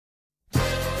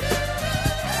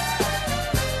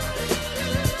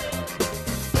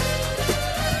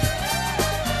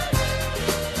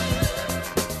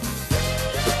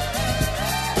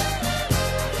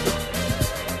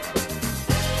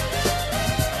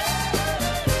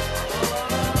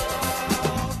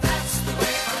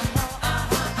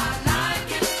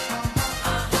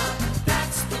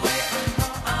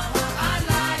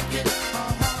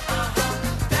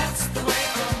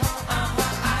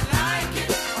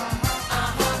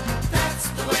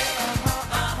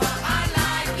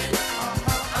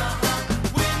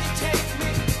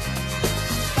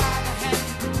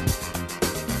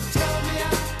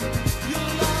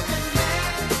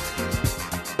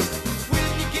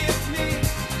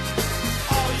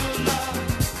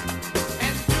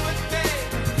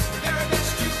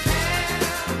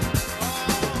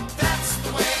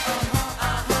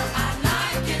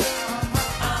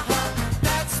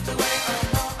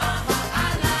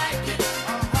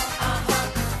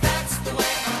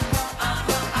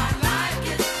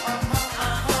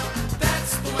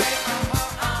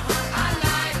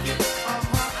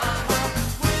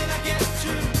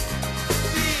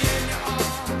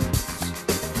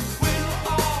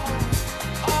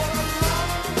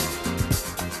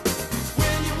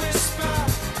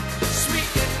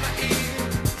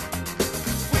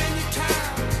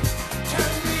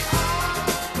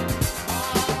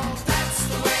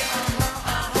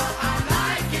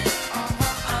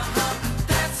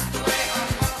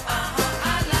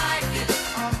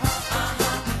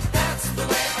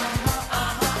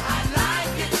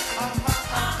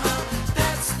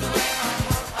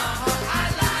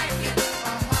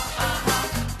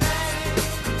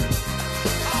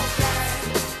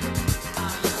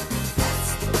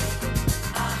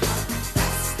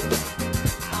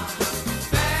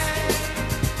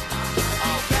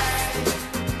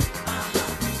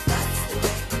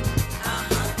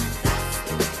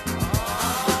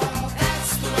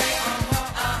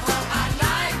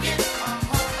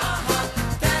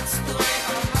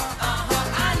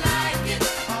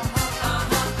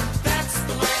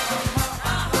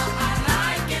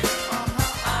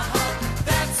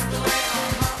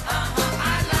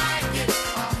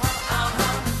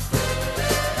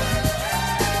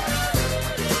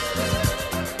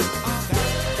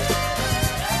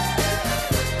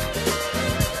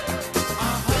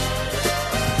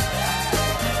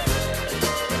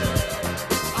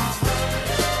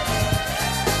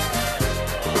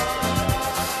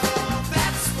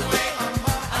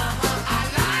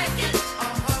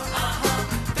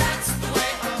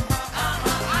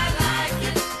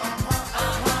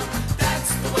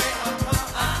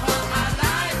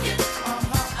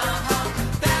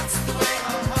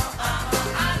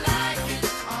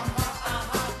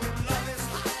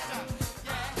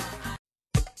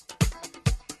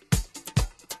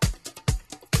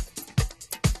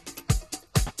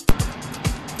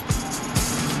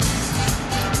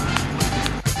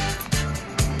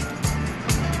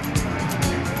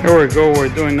Here we go, we're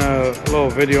doing a little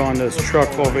video on this truck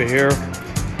over here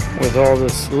with all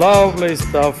this lovely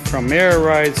stuff from air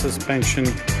ride suspension.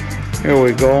 Here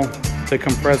we go, the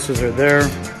compressors are there.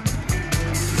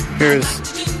 Here's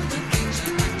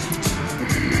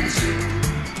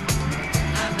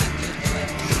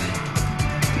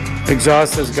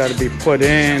exhaust has got to be put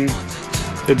in.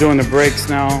 They're doing the brakes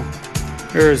now.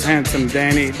 Here's handsome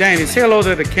Danny. Danny, say hello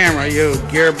to the camera, you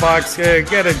gearbox.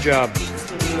 Get a job.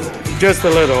 Just a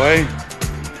little, eh?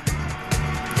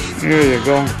 Here you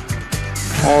go.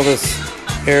 All this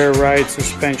air ride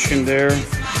suspension there.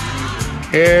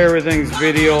 Everything's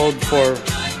videoed for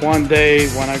one day.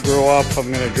 When I grow up,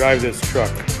 I'm going to drive this truck.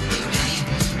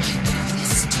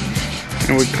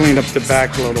 And we clean up the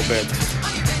back a little bit.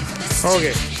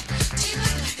 Okay.